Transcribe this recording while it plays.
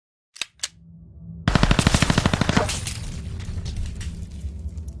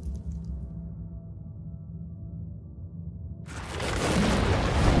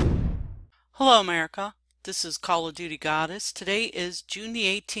Hello, America. This is Call of Duty Goddess. Today is June the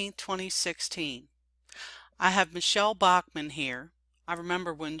 18th, 2016. I have Michelle Bachman here. I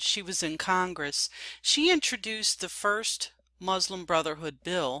remember when she was in Congress, she introduced the first Muslim Brotherhood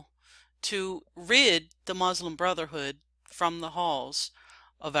bill to rid the Muslim Brotherhood from the halls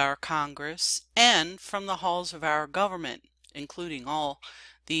of our Congress and from the halls of our government, including all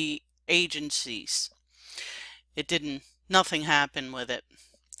the agencies. Nothing happened with it.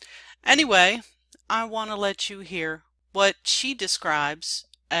 Anyway, I want to let you hear what she describes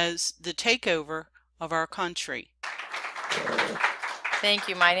as the takeover of our country. Thank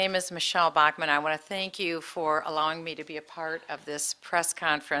you. My name is Michelle Bachman. I want to thank you for allowing me to be a part of this press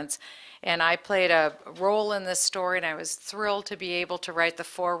conference. And I played a role in this story, and I was thrilled to be able to write the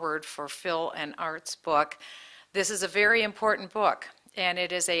foreword for Phil and Art's book. This is a very important book. And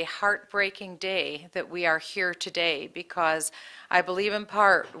it is a heartbreaking day that we are here today because I believe in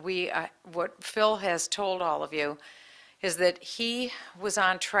part what Phil has told all of you is that he was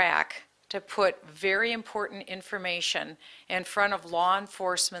on track to put very important information in front of law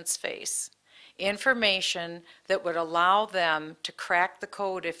enforcement's face, information that would allow them to crack the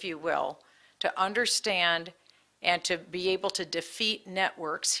code, if you will, to understand and to be able to defeat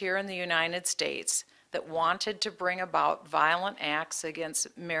networks here in the United States that wanted to bring about violent acts against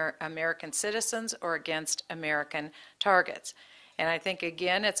American citizens or against American targets. And I think,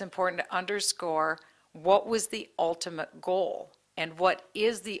 again, it's important to underscore what was the ultimate goal and what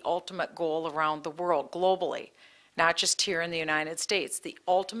is the ultimate goal around the world globally, not just here in the United States. The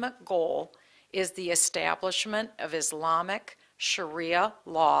ultimate goal is the establishment of Islamic Sharia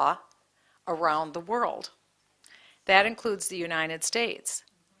law around the world. That includes the United States.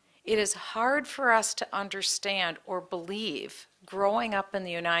 It is hard for us to understand or believe, growing up in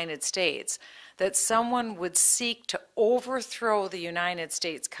the United States, that someone would seek to overthrow the United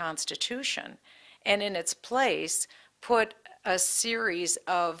States Constitution and in its place put a series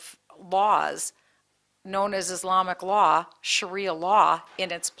of laws known as Islamic law, Sharia law,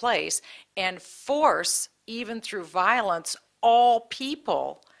 in its place and force, even through violence, all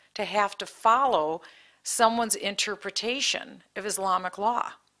people to have to follow someone's interpretation of Islamic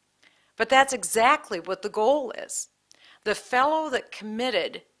law. But that's exactly what the goal is. The fellow that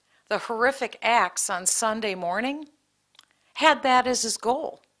committed the horrific acts on Sunday morning had that as his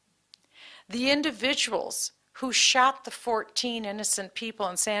goal. The individuals who shot the 14 innocent people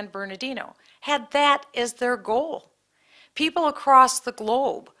in San Bernardino had that as their goal. People across the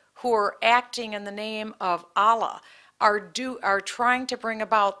globe who are acting in the name of Allah are trying to bring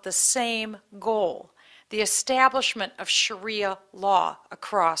about the same goal: the establishment of Sharia law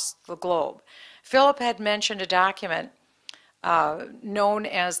across the globe. Philip had mentioned a document known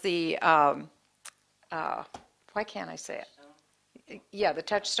as the, why can't I say it? Yeah, the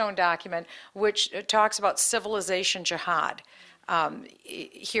Touchstone document, which talks about civilization jihad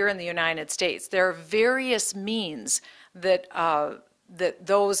here in the United States. There are various means that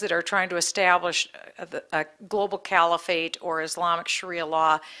those that are trying to establish a global caliphate or Islamic Sharia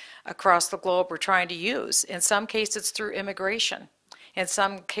law across the globe are trying to use. In some cases, it's through immigration. In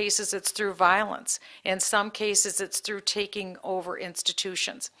some cases, it's through violence. In some cases, it's through taking over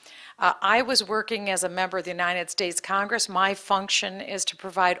institutions. I was working as a member of the United States Congress. My function is to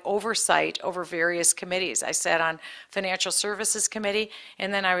provide oversight over various committees. I sat on Financial Services Committee,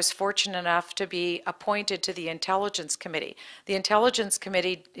 and then I was fortunate enough to be appointed to the Intelligence Committee. The Intelligence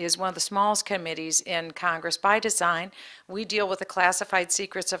Committee is one of the smallest committees in Congress by design. We deal with the classified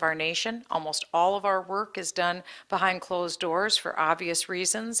secrets of our nation. Almost all of our work is done behind closed doors for obvious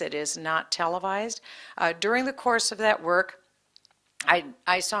reasons. It is not televised. During the course of that work,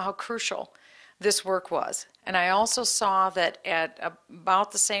 I saw how crucial this work was. And I also saw that at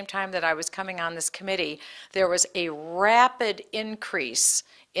about the same time that I was coming on this committee, there was a rapid increase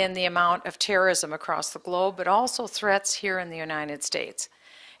in the amount of terrorism across the globe, but also threats here in the United States.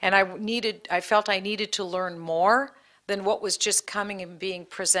 And I felt I needed to learn more than what was just coming and being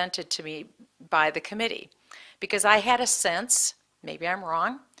presented to me by the committee. Because I had a sense, maybe I'm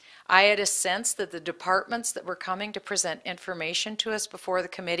wrong, I had a sense that the departments that were coming to present information to us before the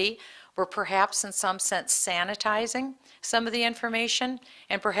committee were perhaps in some sense sanitizing some of the information,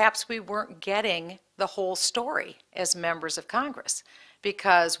 and perhaps we weren't getting the whole story as members of Congress.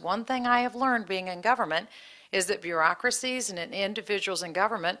 Because one thing I have learned being in government is that bureaucracies and individuals in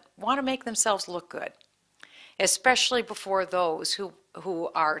government want to make themselves look good, especially before those who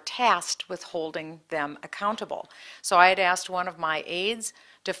are tasked with holding them accountable. So I had asked one of my aides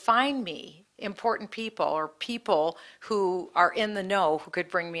to find me important people or people who are in the know who could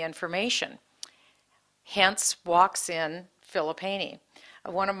bring me information. Hence walks in Philip Haney.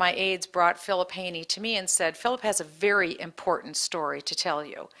 one of my aides brought Philip Haney to me and said, Philip has a very important story to tell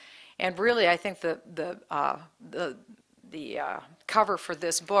you. And really, I think the cover for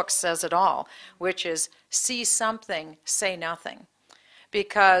this book says it all, which is see something, say nothing.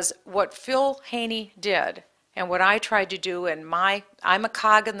 Because what Phil Haney did, and what I tried to do, and I'm a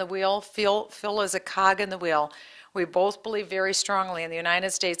cog in the wheel, Phil is a cog in the wheel. We both believe very strongly in the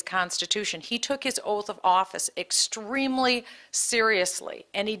United States Constitution. He took his oath of office extremely seriously,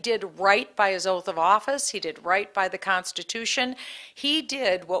 and he did right by his oath of office. He did right by the Constitution. He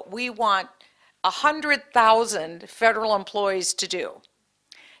did what we want 100,000 federal employees to do,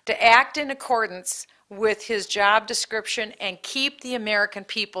 to act in accordance with his job description and keep the American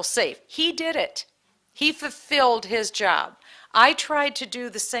people safe. He did it. He fulfilled his job. I tried to do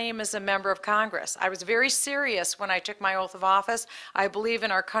the same as a member of Congress. I was very serious when I took my oath of office. I believe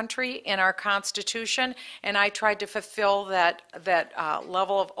in our country, in our Constitution, and I tried to fulfill that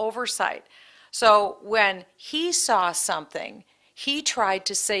level of oversight. So when he saw something, he tried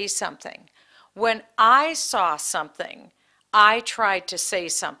to say something. When I saw something, I tried to say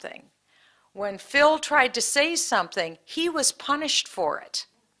something. When Phil tried to say something, he was punished for it.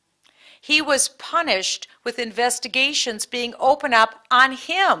 He was punished with investigations being opened up on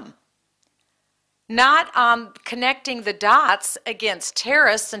him, not on connecting the dots against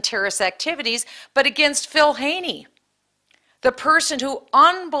terrorists and terrorist activities, but against Phil Haney, the person who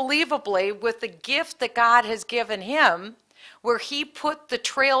unbelievably, with the gift that God has given him, where he put the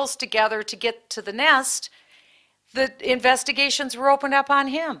trails together to get to the nest, the investigations were opened up on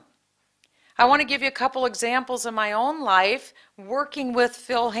him. I want to give you a couple examples in my own life working with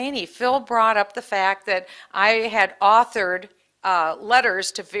Phil Haney. Phil brought up the fact that I had authored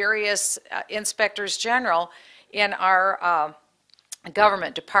letters to various inspectors general in our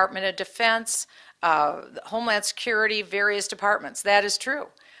government, Department of Defense, Homeland Security, various departments. That is true.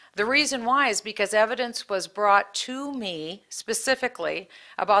 The reason why is because evidence was brought to me specifically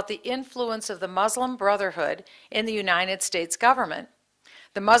about the influence of the Muslim Brotherhood in the United States government.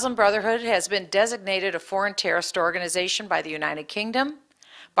 The Muslim Brotherhood has been designated a foreign terrorist organization by the United Kingdom,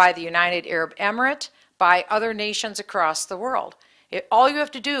 by the United Arab Emirates, by other nations across the world. All you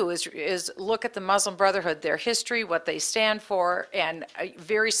have to do is look at the Muslim Brotherhood, their history, what they stand for, and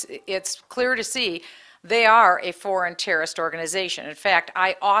it's clear to see they are a foreign terrorist organization. In fact,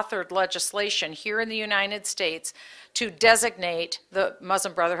 I authored legislation here in the United States to designate the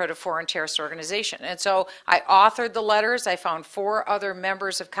Muslim Brotherhood a foreign terrorist organization. And so I authored the letters. I found 4 other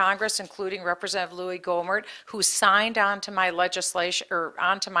members of Congress, including Representative Louis Gohmert, who signed onto my legislation, or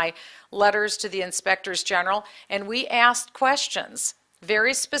onto my letters to the inspectors general, and we asked questions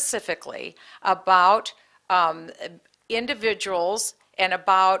very specifically about individuals and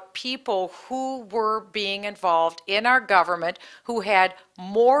about people who were being involved in our government who had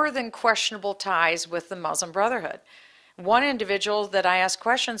more than questionable ties with the Muslim Brotherhood. One individual that I asked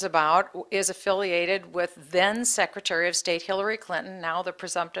questions about is affiliated with then Secretary of State Hillary Clinton, now the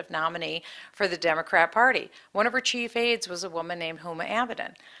presumptive nominee for the Democrat Party. One of her chief aides was a woman named Huma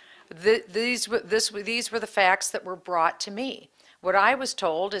Abedin. These were the facts that were brought to me. What I was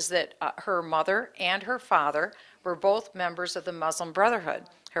told is that her mother and her father were both members of the Muslim Brotherhood.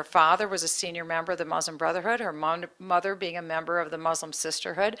 Her father was a senior member of the Muslim Brotherhood, her mother being a member of the Muslim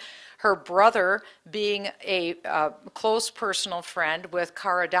Sisterhood, her brother being a close personal friend with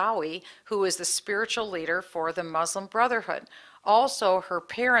Qaradawi, who is the spiritual leader for the Muslim Brotherhood. Also, her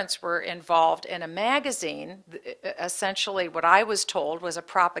parents were involved in a magazine, essentially what I was told was a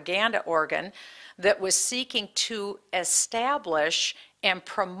propaganda organ that was seeking to establish and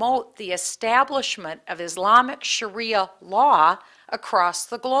promote the establishment of Islamic Sharia law across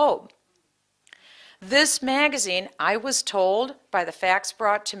the globe. This magazine, I was told by the facts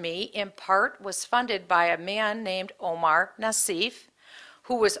brought to me, in part was funded by a man named Omar Nassif,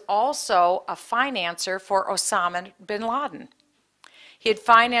 who was also a financer for Osama bin Laden. He had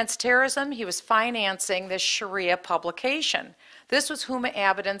financed terrorism. He was financing this Sharia publication. This was Huma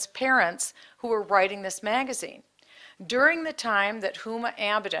Abedin's parents who were writing this magazine. During the time that Huma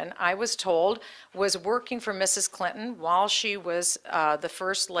Abedin, I was told, was working for Mrs. Clinton while she was the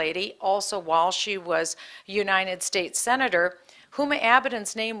First Lady, also while she was United States Senator, Huma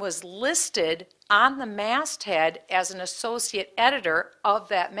Abedin's name was listed on the masthead as an associate editor of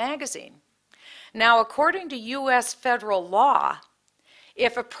that magazine. Now, according to U.S. federal law,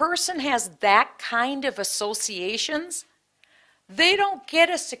 if a person has that kind of associations, they don't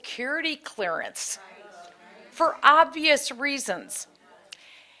get a security clearance for obvious reasons.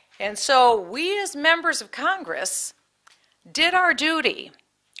 And so we as members of Congress did our duty,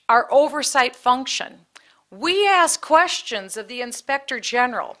 our oversight function. We asked questions of the Inspector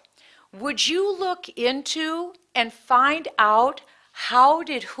General. Would you look into and find out how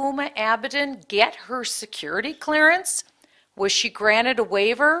did Huma Abedin get her security clearance? Was she granted a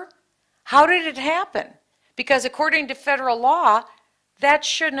waiver? How did it happen? Because according to federal law, that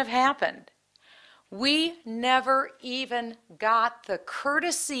shouldn't have happened. We never even got the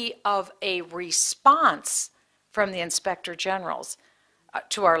courtesy of a response from the Inspector Generals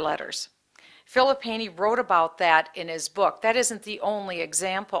to our letters. Philip Haney wrote about that in his book. That isn't the only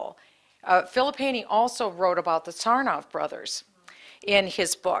example. Philip Haney also wrote about the Tsarnaev brothers in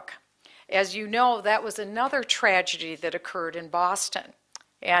his book. As you know, that was another tragedy that occurred in Boston.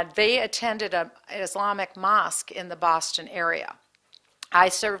 And they attended an Islamic mosque in the Boston area. I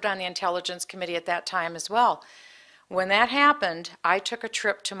served on the Intelligence Committee at that time as well. When that happened, I took a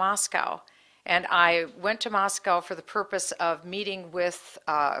trip to Moscow. And I went to Moscow for the purpose of meeting with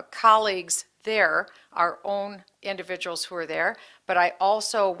colleagues there, our own individuals who were there, but I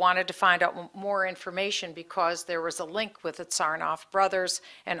also wanted to find out more information because there was a link with the Tsarnaev brothers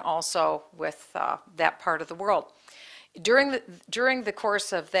and also with that part of the world. During the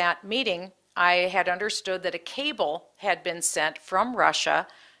course of that meeting, I had understood that a cable had been sent from Russia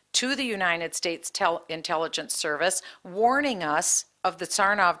to the United States Intelligence Service warning us of the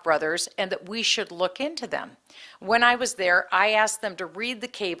Tsarnaev brothers and that we should look into them. When I was there, I asked them to read the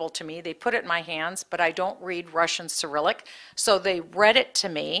cable to me. They put it in my hands, but I don't read Russian Cyrillic, so they read it to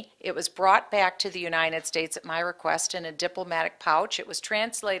me. It was brought back to the United States at my request in a diplomatic pouch. It was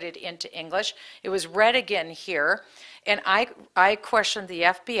translated into English. It was read again here, and I questioned the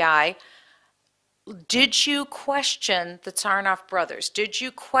FBI. Did you question the Tsarnaev brothers? Did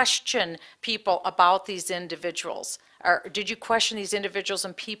you question people about these individuals? Or did you question these individuals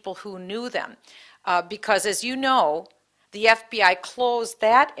and people who knew them? Because as you know, the FBI closed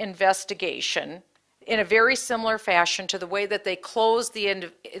that investigation in a very similar fashion to the way that they closed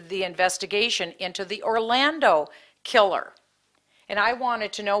the investigation into the Orlando killer. And I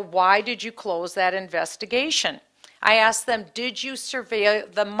wanted to know, why did you close that investigation? I asked them, did you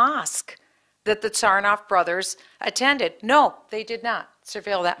surveil the mosque that the Tsarnaev brothers attended? No, they did not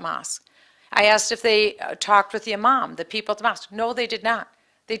surveil that mosque. I asked if they talked with the imam, the people at the mosque. No, they did not.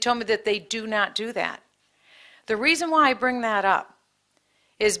 They told me that they do not do that. The reason why I bring that up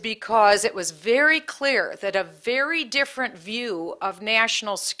is because it was very clear that a very different view of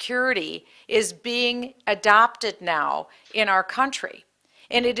national security is being adopted now in our country.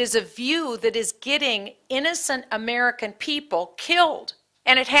 And it is a view that is getting innocent American people killed.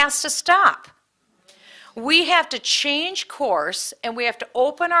 And it has to stop. We have to change course, and we have to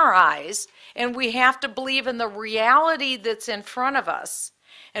open our eyes, and we have to believe in the reality that's in front of us.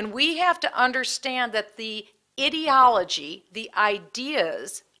 And we have to understand that the ideology, the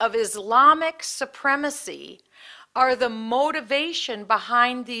ideas of Islamic supremacy are the motivation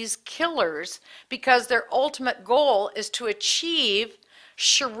behind these killers, because their ultimate goal is to achieve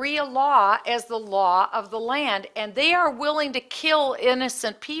Sharia law as the law of the land. And they are willing to kill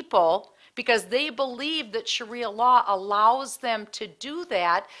innocent people because they believe that Sharia law allows them to do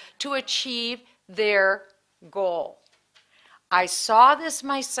that to achieve their goal. I saw this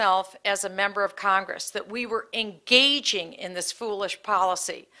myself as a member of Congress, that we were engaging in this foolish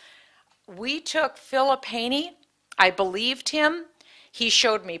policy. We took Philip Haney. I believed him. He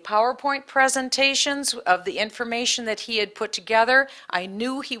showed me PowerPoint presentations of the information that he had put together. I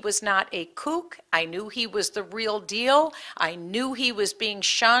knew he was not a kook. I knew he was the real deal. I knew he was being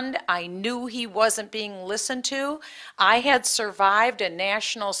shunned. I knew he wasn't being listened to. I had survived a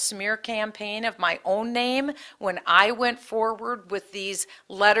national smear campaign of my own name when I went forward with these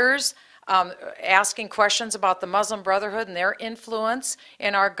letters asking questions about the Muslim Brotherhood and their influence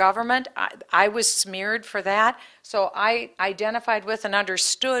in our government. I was smeared for that. So I identified with and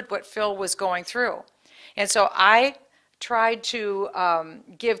understood what Phil was going through. And so I tried to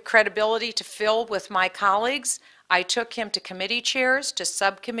give credibility to Phil with my colleagues. I took him to committee chairs, to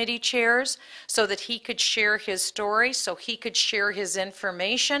subcommittee chairs, so that he could share his story, so he could share his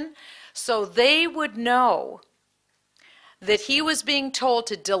information, so they would know that he was being told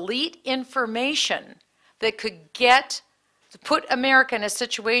to delete information that could put America in a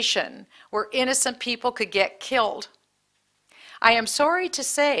situation where innocent people could get killed. I am sorry to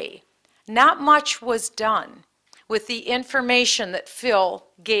say, not much was done with the information that Phil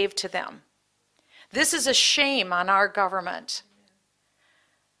gave to them. This is a shame on our government.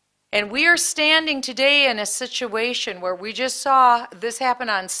 And we are standing today in a situation where we just saw this happen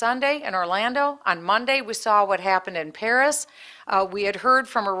on Sunday in Orlando. On Monday, we saw what happened in Paris. We had heard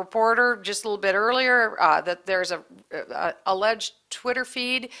from a reporter just a little bit earlier that there's a alleged Twitter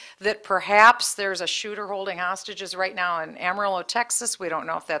feed that perhaps there's a shooter holding hostages right now in Amarillo, Texas. We don't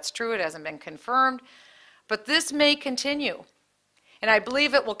know if that's true. It hasn't been confirmed. But this may continue. And I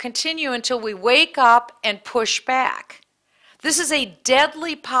believe it will continue until we wake up and push back. This is a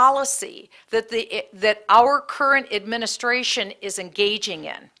deadly policy that our current administration is engaging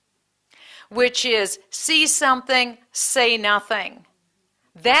in, which is see something, say nothing.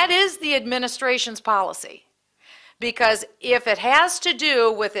 That is the administration's policy. Because if it has to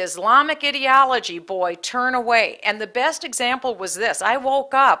do with Islamic ideology, boy, turn away. And the best example was this. I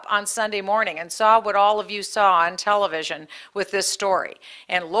woke up on Sunday morning and saw what all of you saw on television with this story.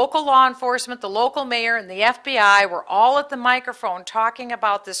 And local law enforcement, the local mayor, and the FBI were all at the microphone talking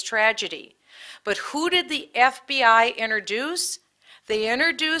about this tragedy. But who did the FBI introduce? They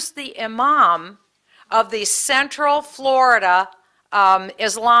introduced the imam of the Central Florida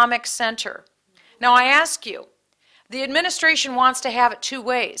Islamic Center. Now I ask you, the administration wants to have it two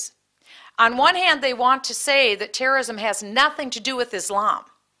ways. On one hand, they want to say that terrorism has nothing to do with Islam.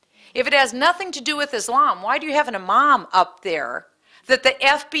 If it has nothing to do with Islam, why do you have an imam up there that the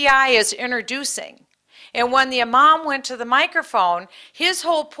FBI is introducing? And when the imam went to the microphone, his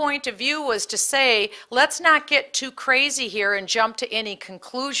whole point of view was to say, let's not get too crazy here and jump to any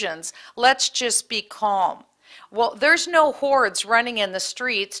conclusions. Let's just be calm. Well, there's no hordes running in the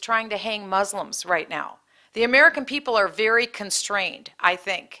streets trying to hang Muslims right now. The American people are very constrained, I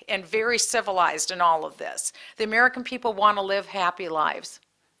think, and very civilized in all of this. The American people want to live happy lives.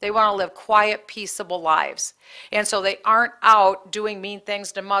 They want to live quiet, peaceable lives. And so they aren't out doing mean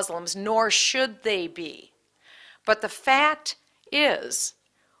things to Muslims, nor should they be. But the fact is,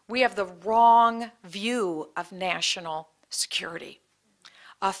 we have the wrong view of national security,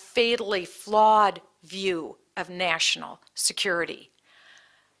 a fatally flawed view of national security.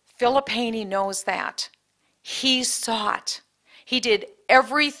 Philip Haney knows that. He saw it. He did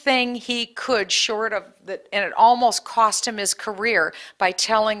everything he could short of that, and it almost cost him his career by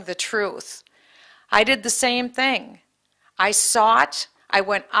telling the truth. I did the same thing. I saw it. I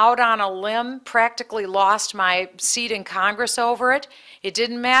went out on a limb, practically lost my seat in Congress over it. It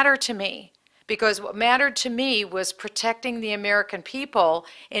didn't matter to me, because what mattered to me was protecting the American people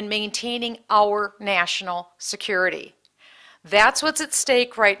and maintaining our national security. That's what's at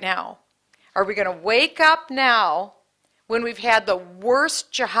stake right now. Are we going to wake up now when we've had the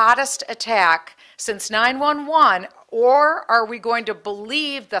worst jihadist attack since 9/11, or are we going to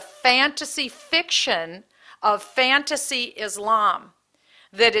believe the fantasy fiction of fantasy Islam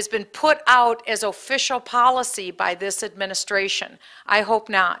that has been put out as official policy by this administration? I hope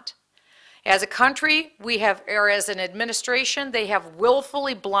not. As a country, or as an administration, they have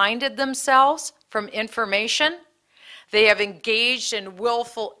willfully blinded themselves from information. They have engaged in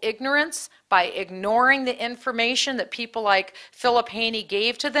willful ignorance by ignoring the information that people like Philip Haney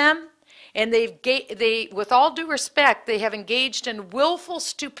gave to them. And with all due respect, they have engaged in willful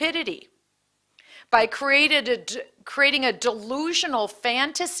stupidity by creating a delusional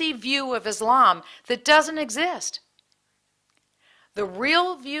fantasy view of Islam that doesn't exist. The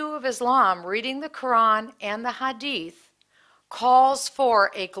real view of Islam, reading the Quran and the Hadith, calls for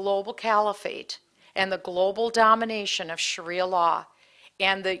a global caliphate and the global domination of Sharia law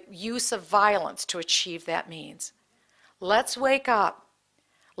and the use of violence to achieve that means. Let's wake up.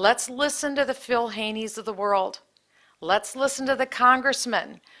 Let's listen to the Phil Haneys of the world. Let's listen to the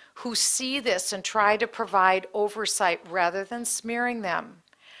congressmen who see this and try to provide oversight rather than smearing them.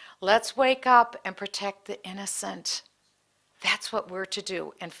 Let's wake up and protect the innocent. That's what we're to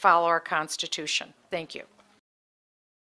do, and follow our Constitution. Thank you.